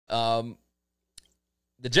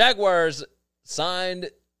The Jaguars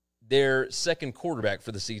signed their second quarterback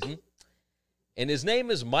for the season, and his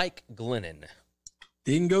name is Mike Glennon.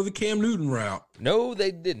 Didn't go the Cam Newton route. No,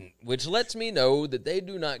 they didn't, which lets me know that they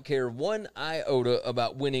do not care one iota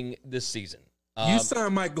about winning this season. You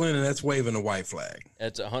sign Mike Glennon, that's waving a white flag.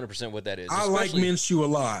 That's 100% what that is. I like Minshew a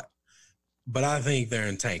lot, but I think they're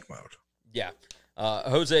in tank mode. Yeah.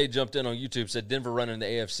 Jose jumped in on YouTube, said Denver running the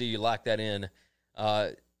AFC, lock that in.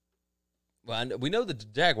 We know the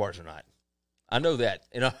Jaguars are not. I know that.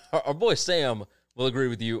 And our boy Sam will agree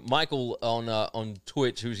with you. Michael on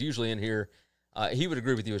Twitch, who's usually in here, he would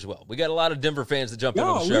agree with you as well. We got a lot of Denver fans that jump in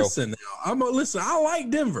on the show. Listen now. Listen, I like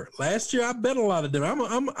Denver. Last year I bet a lot of Denver.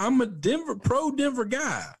 I'm a Denver pro-Denver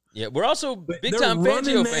guy. Yeah, we're also big-time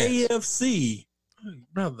Fangio fans. The AFC.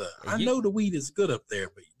 Brother, I know the weed is good up there,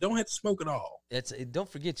 but you don't have to smoke it all. Don't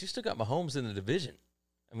forget, you still got Mahomes in the division.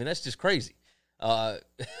 I mean, that's just crazy.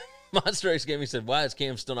 Monster X Gaming said, why is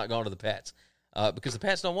Cam still not gone to the Pats? Because the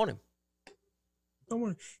Pats don't want him.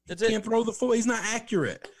 He can't throw the football. He's not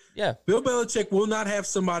accurate. Yeah. Bill Belichick will not have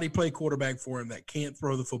somebody play quarterback for him that can't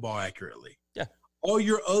throw the football accurately. Yeah. All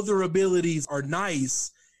your other abilities are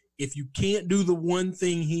nice. If you can't do the one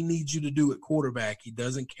thing he needs you to do at quarterback, he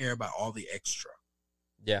doesn't care about all the extra.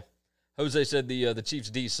 Yeah. Jose said the Chiefs'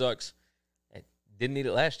 D sucks. Didn't need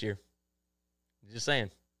it last year. Just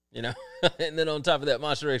saying. You know? And then on top of that,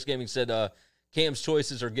 Monster X Gaming said Cam's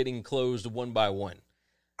choices are getting closed one by one.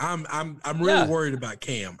 I'm really worried about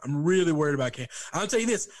Cam. I'm really worried about Cam. I'll tell you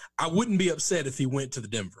this. I wouldn't be upset if he went to the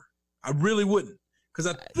Denver. I really wouldn't. Because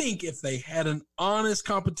I think if they had an honest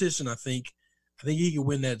competition, I think he could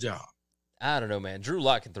win that job. I don't know, man. Drew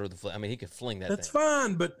Lock can throw the fling. I mean, he could fling that That's thing.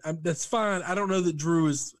 fine, but that's fine. I don't know that Drew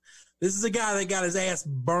is – this is a guy that got his ass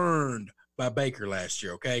burned by Baker last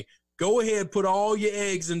year, okay? Go ahead, put all your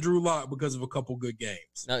eggs in Drew Lock because of a couple good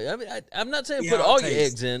games. No, I mean, I'm not saying put all your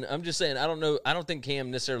eggs in. I'm just saying I don't know. I don't think Cam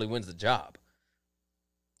necessarily wins the job.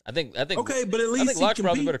 I think. Okay, but at least I think Lock's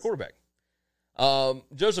probably a better quarterback.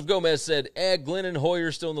 Joseph Gomez said, "Add Glennon,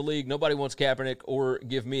 Hoyer still in the league. Nobody wants Kaepernick, or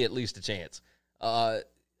give me at least a chance."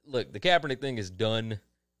 Look, the Kaepernick thing is done.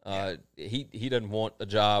 He doesn't want a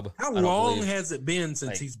job. How long has it been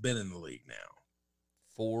since he's been in the league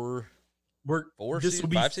now?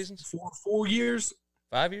 5 seasons? 4 years?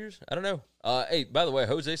 5 years? I don't know. Hey, by the way,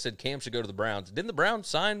 Jose said Cam should go to the Browns. Didn't the Browns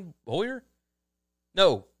sign Hoyer?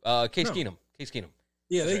 No, Case Keenum. Case Keenum.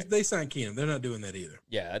 Yeah, they signed Keenum. They're not doing that either.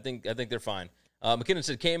 Yeah, I think they're fine. McKinnon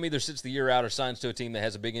said Cam either sits the year out or signs to a team that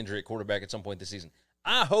has a big injury at quarterback at some point this season.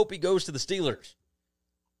 I hope he goes to the Steelers.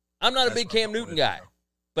 I'm not a big Cam Newton guy,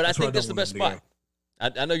 but I think that's the best spot.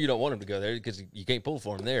 I know you don't want him to go there because you can't pull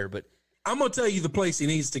for him there, but I'm going to tell you the place he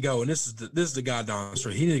needs to go, and this is the guy down the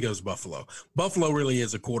street. He needs to go to Buffalo. Buffalo really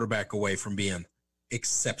is a quarterback away from being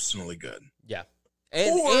exceptionally good. Yeah.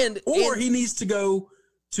 Or he needs to go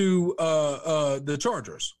to the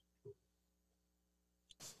Chargers.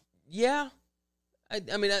 Yeah.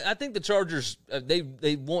 I mean, I think the Chargers, they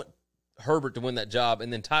want Herbert to win that job,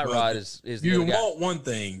 and then Tyrod is the other guy. You want one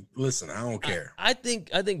thing. Listen, I don't care. I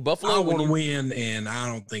think Buffalo. I want to win, and I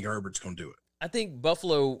don't think Herbert's going to do it. I think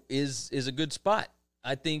Buffalo is a good spot.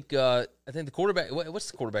 I think the quarterback.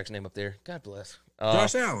 What's the quarterback's name up there? God bless.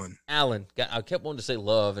 Josh Allen. Allen. I kept wanting to say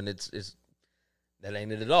Love, and it's that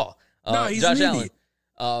ain't it at all. No, he's Josh an idiot.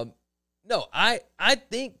 Allen. No, I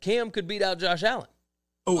think Cam could beat out Josh Allen.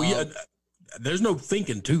 Oh yeah, there's no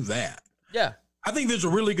thinking to that. Yeah, I think there's a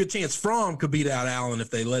really good chance Fromm could beat out Allen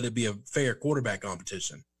if they let it be a fair quarterback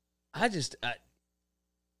competition.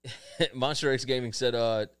 Monster X Gaming said,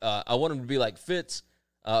 I want him to be like Fitz,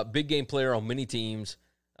 big game player on many teams.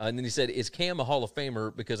 And then he said, is Cam a Hall of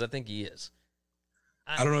Famer? Because I think he is.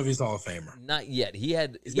 I don't know if he's a Hall of Famer. Not yet. He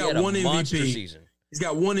had one a monster MVP season. He's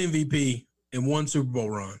got one MVP and one Super Bowl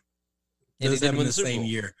run. And he didn't win the same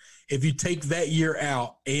year. If you take that year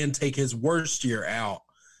out and take his worst year out,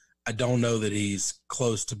 I don't know that he's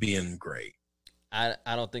close to being great. I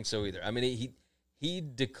don't think so either. I mean, he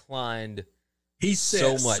declined. He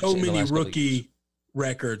set so many rookie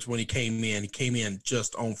records when he came in. He came in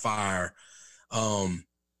just on fire.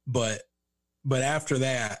 But after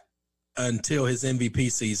that, until his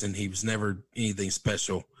MVP season, he was never anything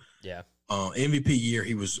special. Yeah. MVP year,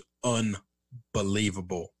 he was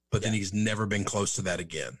unbelievable. But then he's never been close to that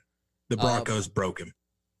again. The Broncos broke him.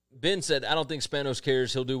 Ben said, I don't think Spanos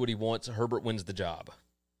cares. He'll do what he wants. Herbert wins the job.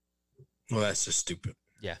 Well, that's just stupid.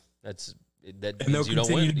 Yeah. That and they'll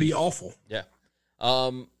continue to be awful. Yeah.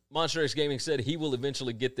 Monster X Gaming said he will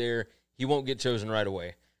eventually get there. He won't get chosen right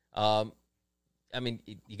away. I mean,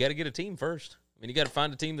 you got to get a team first. I mean, you got to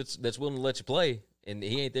find a team that's willing to let you play. and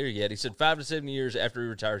he ain't there yet. He said 5 to 7 years after he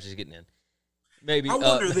retires, he's getting in. Maybe. I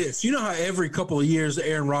wonder this. You know how every couple of years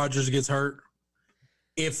Aaron Rodgers gets hurt?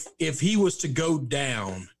 If he was to go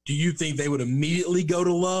down, do you think they would immediately go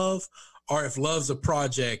to Love? Or if Love's a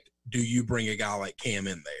project, do you bring a guy like Cam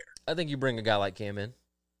in there? I think you bring a guy like Cam in.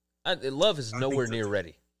 Love is nowhere near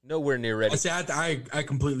ready. Nowhere near ready. I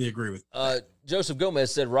completely agree with that. Joseph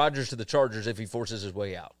Gomez said Rodgers to the Chargers if he forces his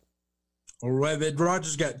way out. Well,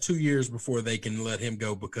 Rodgers got 2 years before they can let him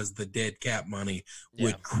go because the dead cap money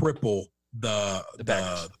would cripple the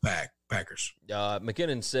Packers.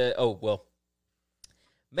 McKinnon said,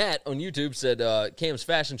 Matt on YouTube said Cam's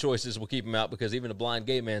fashion choices will keep him out because even a blind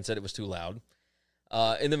gay man said it was too loud.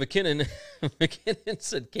 And then McKinnon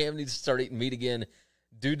said Cam needs to start eating meat again.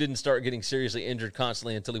 Dude didn't start getting seriously injured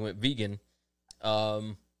constantly until he went vegan.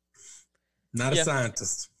 Not a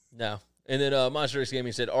scientist. No. And then Monster X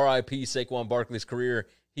Gaming said, R.I.P. Saquon Barkley's career.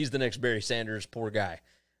 He's the next Barry Sanders. Poor guy.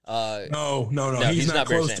 No. He's not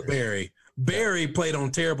close to Barry. Barry played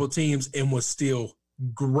on terrible teams and was still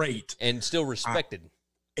great. And still respected.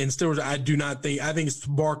 I do not think – I think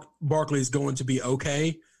Barkley is going to be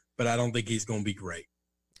okay, but I don't think he's going to be great.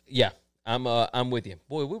 Yeah, I'm with you.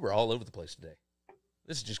 Boy, we were all over the place today.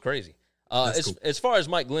 This is just crazy. Cool. As far as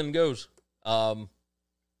Mike Glennon goes,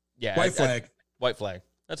 white flag. White flag.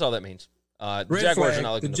 That's all that means. Red Jaguars flag. are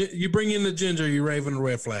not looking you bring in the ginger, you're raving a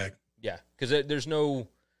red flag. Yeah, because there's no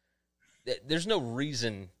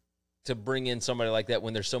reason to bring in somebody like that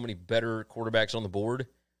when there's so many better quarterbacks on the board.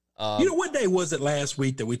 What day was it last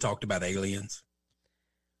week that we talked about aliens?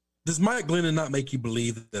 Does Mike Glennon not make you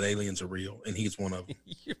believe that aliens are real and he's one of them?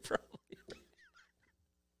 You're probably right.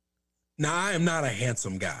 Now, I am not a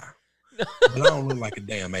handsome guy, but I don't look like a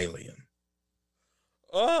damn alien.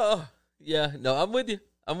 Yeah. No, I'm with you.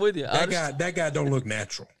 That guy don't look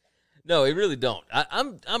natural. No, he really don't.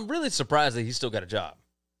 I'm really surprised that he's still got a job.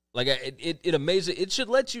 Like it amazes. It should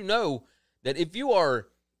let you know that if you are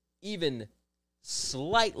even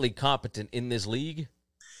slightly competent in this league,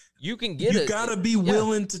 you can get it. You got to be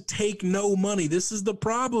willing to take no money. This is the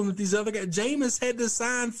problem with these other guys. Jameis had to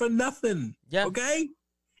sign for nothing. Yeah. Okay.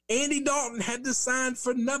 Andy Dalton had to sign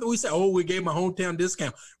for nothing. We said, we gave him a hometown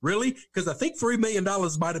discount. Really? Because I think $3 million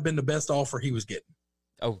might have been the best offer he was getting.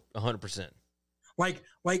 Oh, 100%.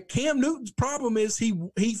 Like Cam Newton's problem is he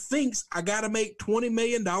thinks I got to make $20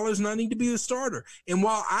 million and I need to be the starter. And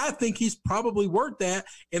while I think he's probably worth that,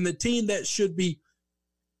 and the team that should be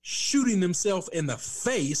shooting themselves in the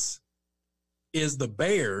face is the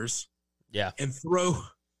Bears. Yeah. And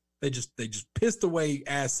they just pissed away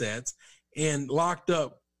assets and locked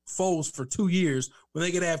up Foles for 2 years when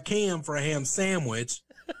they could have Cam for a ham sandwich.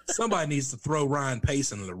 Somebody needs to throw Ryan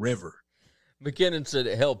Pace into the river. McKinnon said,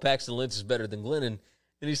 hell, Paxton Lynch is better than Glennon.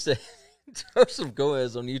 And he said, Joseph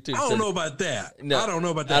Goez on YouTube I don't know about that. No, I don't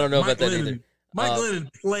know about that. I don't know about that either. Mike Glennon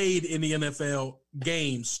played in the NFL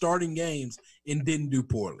starting games, and didn't do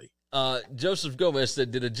poorly. Joseph Gomez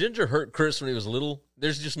said, did a ginger hurt Chris when he was little?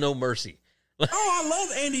 There's just no mercy. I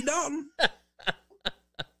love Andy Dalton.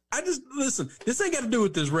 Listen, this ain't got to do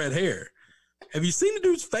with this red hair. Have you seen the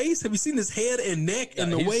dude's face? Have you seen his head and neck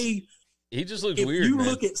and the way he just looks weird? You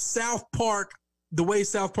look at South Park, the way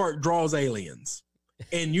South Park draws aliens,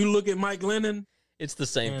 and you look at Mike Glennon, it's the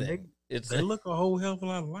same thing. They look a whole hell of a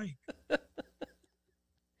lot alike.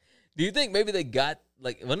 Do you think maybe they got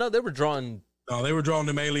they were drawing. No, they were drawing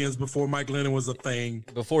them aliens before Mike Glennon was a thing.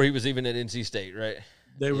 Before he was even at NC State, right?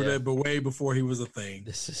 They were there, but way before he was a thing.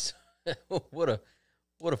 This is what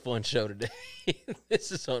a fun show today.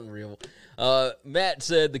 This is unreal. Matt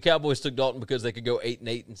said the Cowboys took Dalton because they could go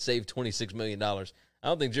 8-8 and save $26 million. I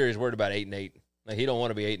don't think Jerry's worried about 8-8. Like, he don't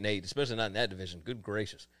want to be 8-8, especially not in that division. Good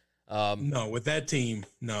gracious. No, with that team,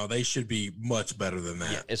 no, they should be much better than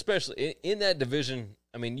that. Yeah, especially in that division.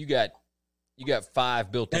 I mean, you got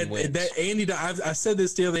 5 built-in wins. Andy, I said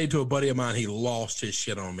this the other day to a buddy of mine. He lost his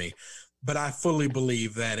shit on me, but I fully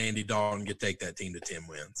believe that Andy Dalton could take that team to 10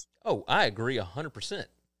 wins. Oh, I agree 100%.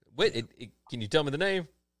 Wait, can you tell me the name?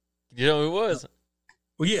 Can you tell me who it was?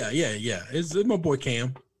 Well, yeah. It's my boy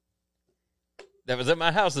Cam. That was at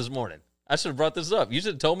my house this morning. I should have brought this up. You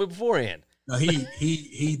should have told me beforehand. No,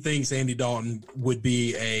 he thinks Andy Dalton would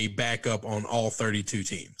be a backup on all 32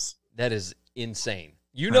 teams. That is insane.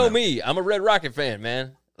 You know me. I'm a Red Rocket fan,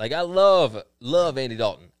 man. Like, I love Andy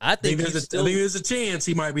Dalton. I think there's a chance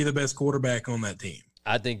he might be the best quarterback on that team.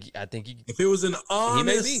 I think he, if it was an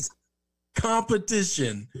honest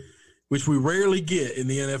competition, which we rarely get in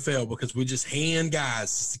the NFL because we just hand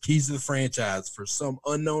guys the keys to the franchise for some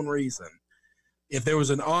unknown reason. If there was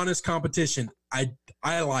an honest competition,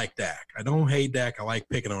 I like Dak. I don't hate Dak. I like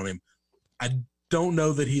picking on him. don't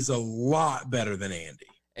know that he's a lot better than Andy.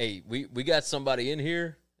 Hey, we got somebody in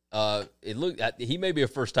here. He may be a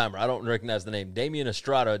first-timer. I don't recognize the name. Damian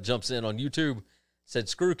Estrada jumps in on YouTube, said,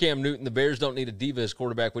 screw Cam Newton. The Bears don't need a diva as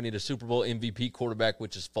quarterback. We need a Super Bowl MVP quarterback,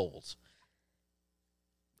 which is Foles.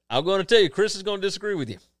 I'm going to tell you, Chris is going to disagree with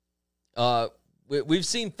you. We've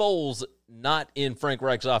seen Foles not in Frank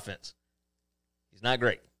Reich's offense. He's not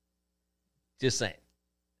great. Just saying.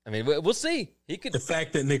 I mean, we'll see. The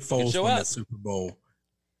fact that Nick Foles won the Super Bowl,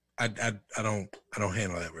 I don't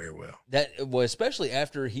handle that very well. Especially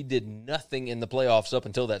after he did nothing in the playoffs up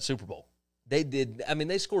until that Super Bowl.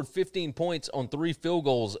 They scored 15 points on 3 field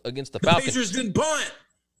goals against the Falcons. The Pacers didn't punt.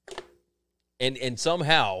 And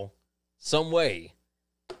somehow, some way,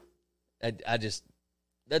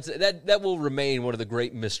 that will remain one of the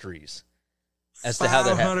great mysteries as to how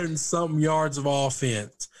that happened. 500 and something yards of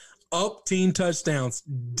offense, up 10 touchdowns,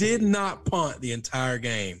 did not punt the entire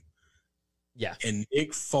game. Yeah. And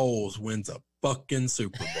Nick Foles wins a fucking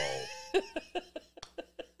Super Bowl.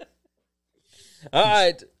 All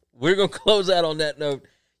right. We're going to close out on that note.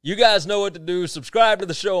 You guys know what to do. Subscribe to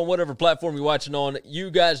the show on whatever platform you're watching on.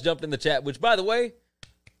 You guys jumped in the chat, which, by the way,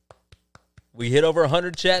 we hit over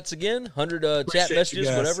 100 chats again, 100 chat messages,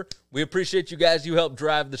 whatever. We appreciate you guys. You helped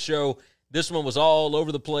drive the show. This one was all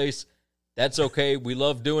over the place. That's okay. We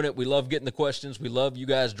love doing it. We love getting the questions. We love you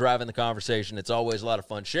guys driving the conversation. It's always a lot of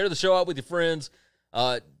fun. Share the show out with your friends.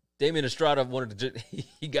 Damian Estrada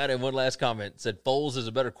he got in one last comment, said Foles is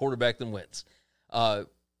a better quarterback than Wentz. I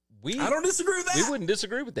don't disagree with that. We wouldn't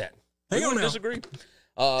disagree with that. Didn't disagree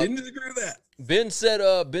with that. Ben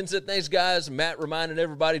said, thanks, guys. Matt reminded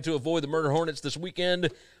everybody to avoid the Murder Hornets this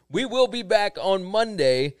weekend. We will be back on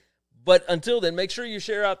Monday. But until then, make sure you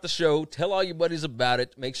share out the show. Tell all your buddies about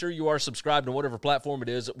it. Make sure you are subscribed to whatever platform it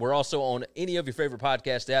is. We're also on any of your favorite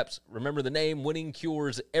podcast apps. Remember the name, Winning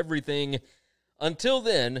Cures Everything. Until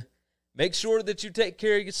then, make sure that you take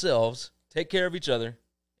care of yourselves, take care of each other,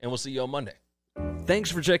 and we'll see you on Monday. Thanks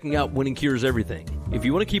for checking out Winning Cures Everything. If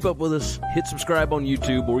you want to keep up with us, hit subscribe on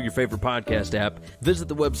YouTube or your favorite podcast app. Visit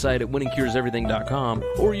the website at winningcureseverything.com,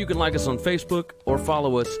 or you can like us on Facebook or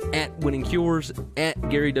follow us at Winning Cures, at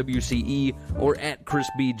Gary WCE, or at Chris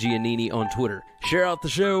B. Giannini on Twitter. Share out the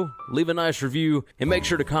show, leave a nice review, and make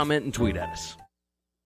sure to comment and tweet at us.